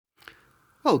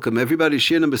Welcome everybody,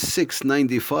 share number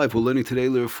 695. We're learning today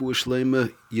L'Refuah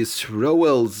Shlema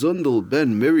Yisroel Zundel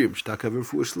Ben Miriam Shtakav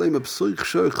Refuah Shlema P'suich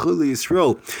Shor Chuli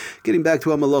Yisrael. Getting back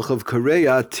to Amalach of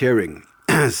Korea tearing.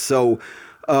 So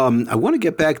I want to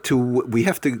get back to, we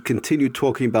have to continue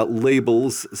talking about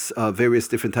labels, various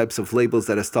different types of labels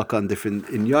that are stuck on different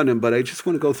inyanim, but I just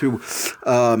want to go through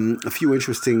a few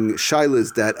interesting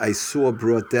shilas that I saw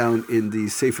brought down in the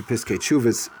Sefer Piskei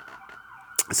Teshuvos.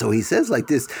 So he says like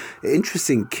this,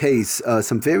 interesting case,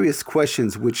 some various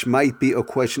questions which might be a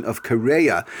question of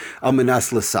kareya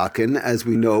almanas lasakin, as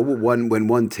we know, when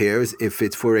one tears, if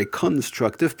it's for a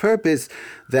constructive purpose,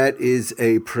 that is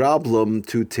a problem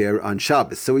to tear on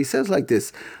Shabbos. So he says like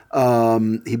this,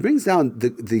 he brings down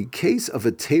the case of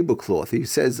a tablecloth. He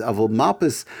says, avol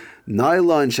mapis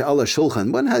nylon she'ala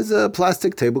shulchan. One has a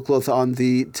plastic tablecloth on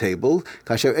the table.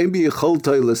 Kasher ein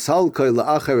biyicholtoi lesalkoi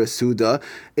la'acher esuda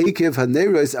ekev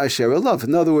haneros asher alav.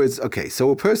 In other words, okay, so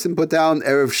a person put down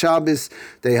Erev Shabbos,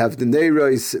 they have the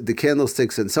neros, the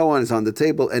candlesticks, and so on is on the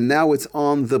table, and now it's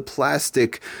on the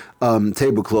plastic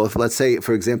tablecloth, let's say,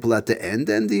 for example, at the end,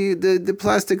 and the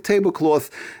plastic tablecloth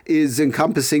is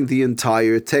encompassing the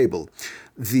entire table.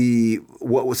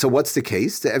 So what's the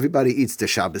case? Everybody eats the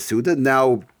Shabbos Suda.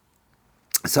 Now,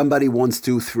 somebody wants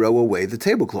to throw away the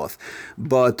tablecloth,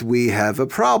 but we have a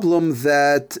problem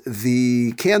that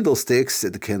the candlesticks,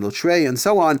 the candle tray, and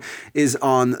so on is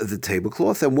on the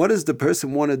tablecloth. And what does the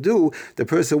person want to do? The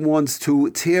person wants to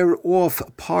tear off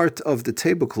part of the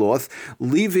tablecloth,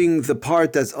 leaving the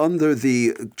part that's under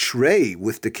the tray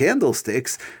with the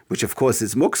candlesticks, which of course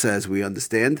is muksa, as we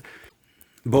understand.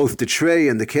 Both the tray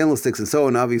and the candlesticks and so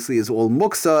on obviously is all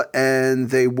muksa,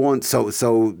 and they want,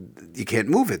 so you can't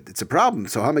move it. It's a problem.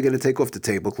 So how am I going to take off the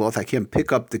tablecloth? I can't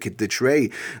pick up the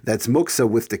tray that's muksa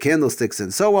with the candlesticks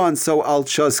and so on, so I'll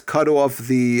just cut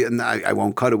off I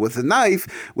won't cut it with a knife,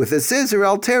 with a scissor,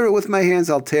 I'll tear it with my hands,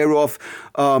 I'll tear off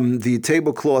the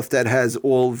tablecloth that has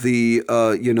all the,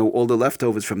 all the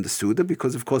leftovers from the Suda,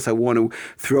 because of course I want to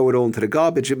throw it all into the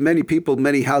garbage.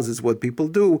 Many houses, what people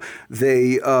do,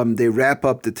 they wrap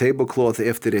up the tablecloth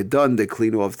after they're done. They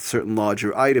clean off certain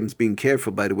larger items. Being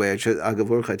careful, by the way, I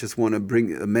just want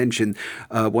to mention,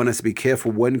 want us to be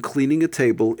careful when cleaning a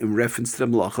table in reference to the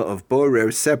malacha of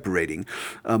borer, separating.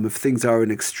 If things are in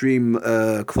extreme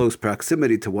close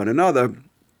proximity to one another,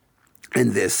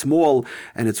 and they're small,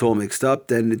 and it's all mixed up,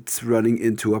 then it's running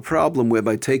into a problem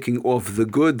whereby taking off the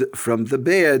good from the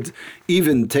bad,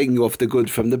 even taking off the good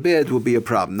from the bad will be a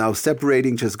problem. Now,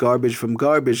 separating just garbage from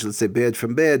garbage, let's say bad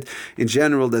from bad, in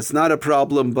general, that's not a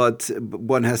problem, but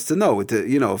one has to know.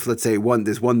 If let's say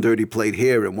there's one dirty plate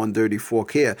here and one dirty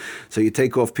fork here, so you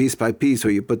take off piece by piece,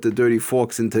 or you put the dirty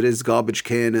forks into this garbage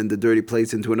can and the dirty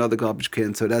plates into another garbage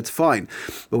can, so that's fine.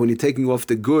 But when you're taking off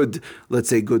the good, let's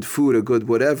say good food or good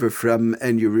whatever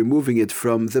and you're removing it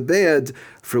from the bad,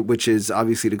 which is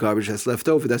obviously the garbage that's left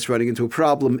over, that's running into a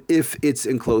problem if it's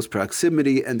in close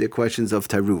proximity and there are questions of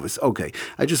taruvas. Okay,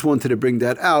 I just wanted to bring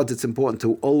that out. It's important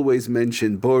to always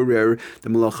mention borer, the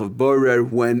malach of borer,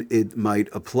 when it might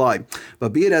apply.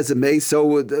 But be it as it may,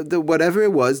 so whatever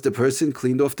it was, the person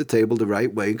cleaned off the table the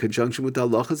right way in conjunction with the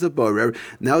halachas of borer.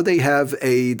 Now they have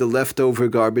the leftover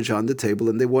garbage on the table,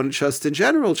 and they want to just in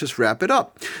general just wrap it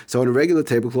up. So on a regular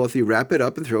tablecloth, you wrap it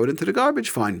up and throw it into the garbage.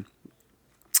 Fine.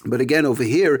 But again, over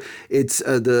here, it's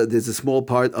there's a small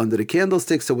part under the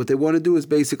candlestick. So what they want to do is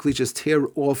basically just tear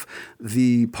off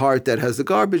the part that has the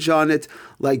garbage on it.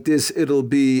 Like this, it'll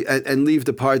be, and leave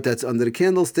the part that's under the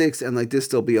candlesticks. And like this,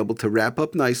 they'll be able to wrap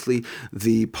up nicely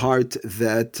the part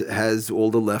that has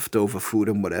all the leftover food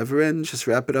and whatever, and just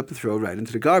wrap it up and throw it right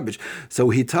into the garbage. So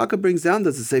Hitaka brings down,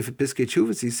 does it say for Piskei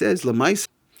Teshuvos, he says, Lamais.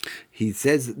 He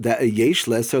says that a yesh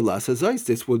lesser lasa zois.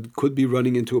 This could be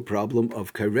running into a problem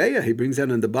of kareya. He brings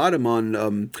down on the bottom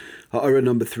on ha'ara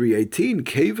number 318.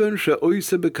 Kevan she'oise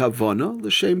bekavana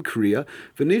l'shem kriya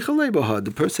v'nichalebaha.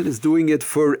 The person is doing it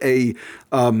for a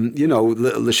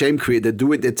l'shem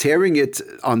kriya. They're tearing it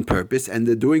on purpose, and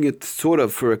they're doing it sort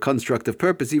of for a constructive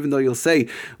purpose. Even though you'll say,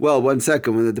 well, 1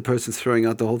 second, when the person's throwing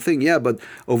out the whole thing, yeah, but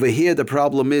over here the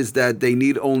problem is that they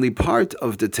need only part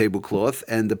of the tablecloth,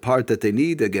 and the part that they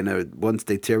need, again, once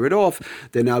they tear it off,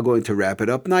 they're now going to wrap it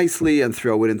up nicely and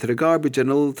throw it into the garbage, and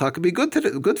it'll be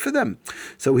good for them.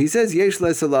 So he says, Yesh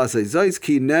lesalasa zayis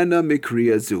ki nena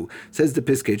mikriyazu. Says the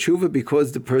Piskei Teshuvos,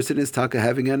 because the person is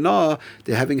having hana,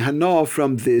 they're having hana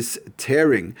from this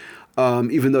tearing.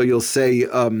 Even though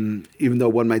even though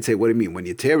one might say, what do you mean? When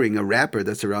you're tearing a wrapper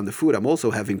that's around the food, I'm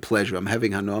also having pleasure. I'm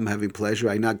having hana, I'm having pleasure.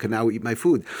 I can now eat my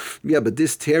food. Yeah, but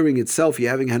this tearing itself,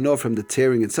 you're having hana from the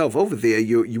tearing itself. Over there,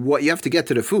 you have to get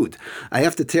to the food. I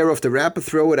have to tear off the wrapper,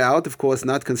 throw it out, of course,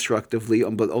 not constructively,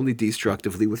 but only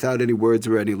destructively, without any words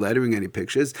or any lettering, any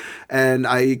pictures. And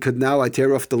I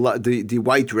tear off the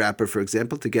white wrapper, for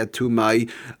example, to get to my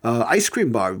ice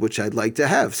cream bar, which I'd like to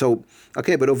have. So,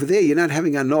 okay, but over there, you're not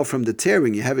having hana from the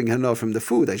tearing, you're having hana from the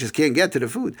food. I just can't get to the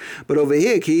food. But over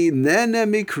here,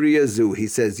 he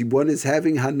says, one is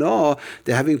having hana,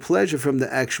 they're having pleasure from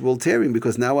the actual tearing,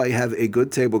 because now I have a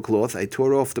good tablecloth. I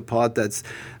tore off the part that's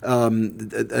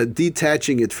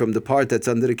detaching it from the part that's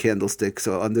under the candlestick,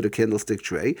 so under the candlestick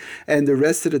tray, and the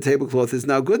rest of the tablecloth is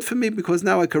now good for me, because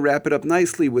now I can wrap it up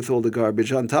nicely with all the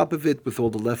garbage on top of it, with all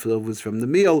the leftovers from the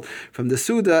meal, from the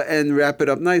Suda, and wrap it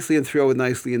up nicely and throw it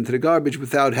nicely into the garbage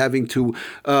without having to,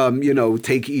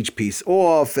 take each piece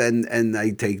off, and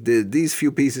I take these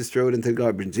few pieces, throw it into the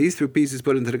garbage, these few pieces,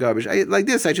 put into the garbage. Like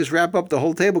this, I just wrap up the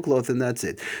whole tablecloth and that's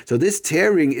it. So this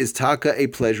tearing is taka, a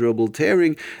pleasurable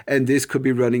tearing, and this could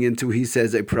be running into, he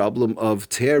says, a problem of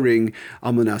tearing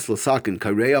almanas l'sakin,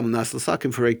 karei almanas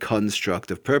l'sakin, for a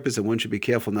constructive purpose, and one should be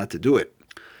careful not to do it.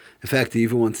 In fact, he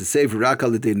even wants to say, through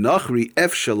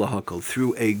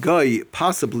a guy,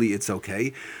 possibly it's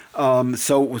okay.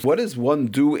 So what does one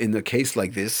do in a case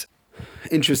like this?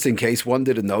 Interesting case. One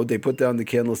didn't know. They put down the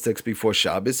candlesticks before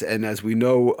Shabbos, and as we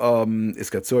know,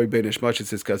 iskatzoi bein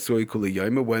hashmashis, iskatzoi kuli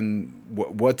yoma. When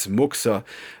what's muksa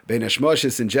bein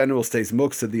hashmashis in general stays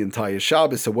muksa the entire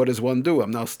Shabbos. So what does one do?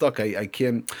 I'm now stuck. I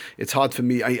can't. It's hard for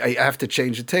me. I have to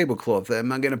change the tablecloth.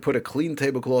 Am I going to put a clean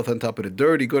tablecloth on top of the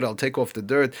dirty? Good. I'll take off the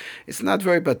dirt. It's not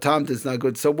very batamt. It's not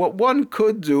good. So what one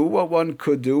could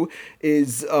do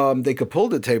is they could pull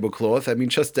the tablecloth. I mean,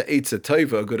 just the eitz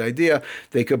tova, a good idea.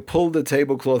 They could pull the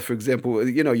tablecloth, for example,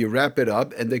 you wrap it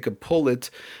up, and they could pull it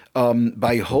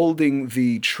by holding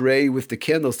the tray with the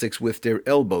candlesticks with their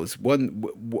elbows.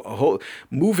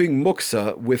 Moving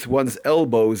muksa with one's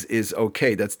elbows is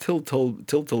okay. That's tiltal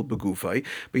begufai,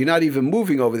 but you're not even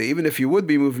moving over there, even if you would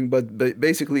be moving, but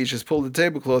basically you just pull the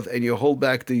tablecloth and you hold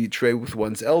back the tray with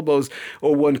one's elbows,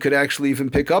 or one could actually even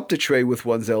pick up the tray with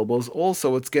one's elbows.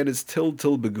 Also, it's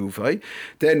tiltal begufai.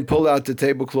 Then pull out the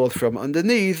tablecloth from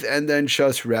underneath and then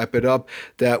just wrap it up.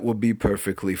 That will be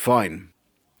perfectly fine.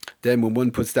 Then when one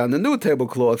puts down the new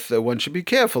tablecloth, one should be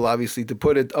careful, obviously, to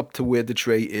put it up to where the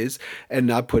tray is and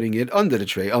not putting it under the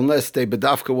tray. Unless they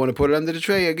bedafka want to put it under the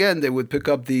tray, again, they would pick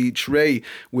up the tray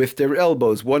with their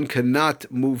elbows. One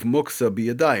cannot move muksa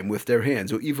biyadayim with their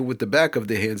hands, or even with the back of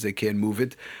the hands, they can't move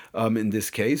it in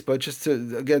this case. But just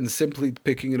to, again, simply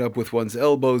picking it up with one's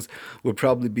elbows would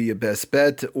probably be a best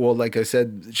bet, or like I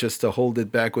said, just to hold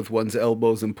it back with one's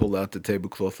elbows and pull out the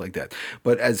tablecloth like that.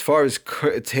 But as far as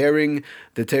tearing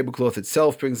the tablecloth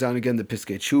itself brings down again the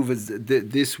Piskei Teshuvah,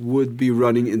 this would be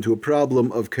running into a problem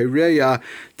of kereya,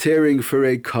 tearing for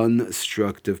a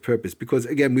constructive purpose. Because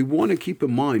again, we want to keep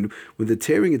in mind when the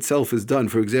tearing itself is done,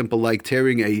 for example, like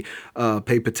tearing a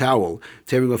paper towel,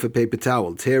 tearing off a paper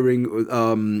towel, tearing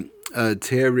a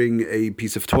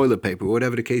piece of toilet paper,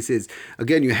 whatever the case is.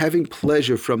 Again, you're having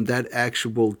pleasure from that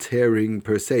actual tearing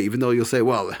per se, even though you'll say,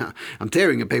 well, I'm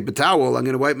tearing a paper towel, I'm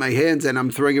going to wipe my hands and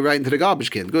I'm throwing it right into the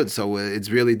garbage can. Good, so it's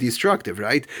really destructive,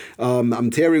 right?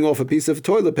 I'm tearing off a piece of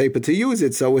toilet paper to use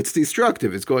it, so it's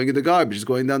destructive. It's going in the garbage, it's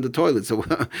going down the toilet. So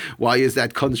why is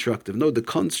that constructive? No, the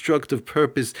constructive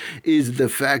purpose is the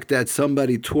fact that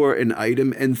somebody tore an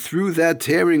item, and through that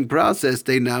tearing process,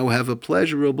 they now have a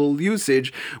pleasurable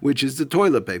usage, which is the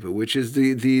toilet paper, which is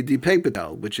the paper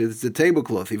towel, which is the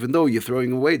tablecloth, even though you're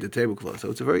throwing away the tablecloth.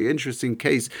 So it's a very interesting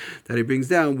case that he brings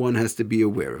down, one has to be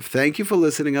aware of. Thank you for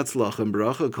listening. Atzlach and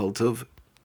bracha, kol tov.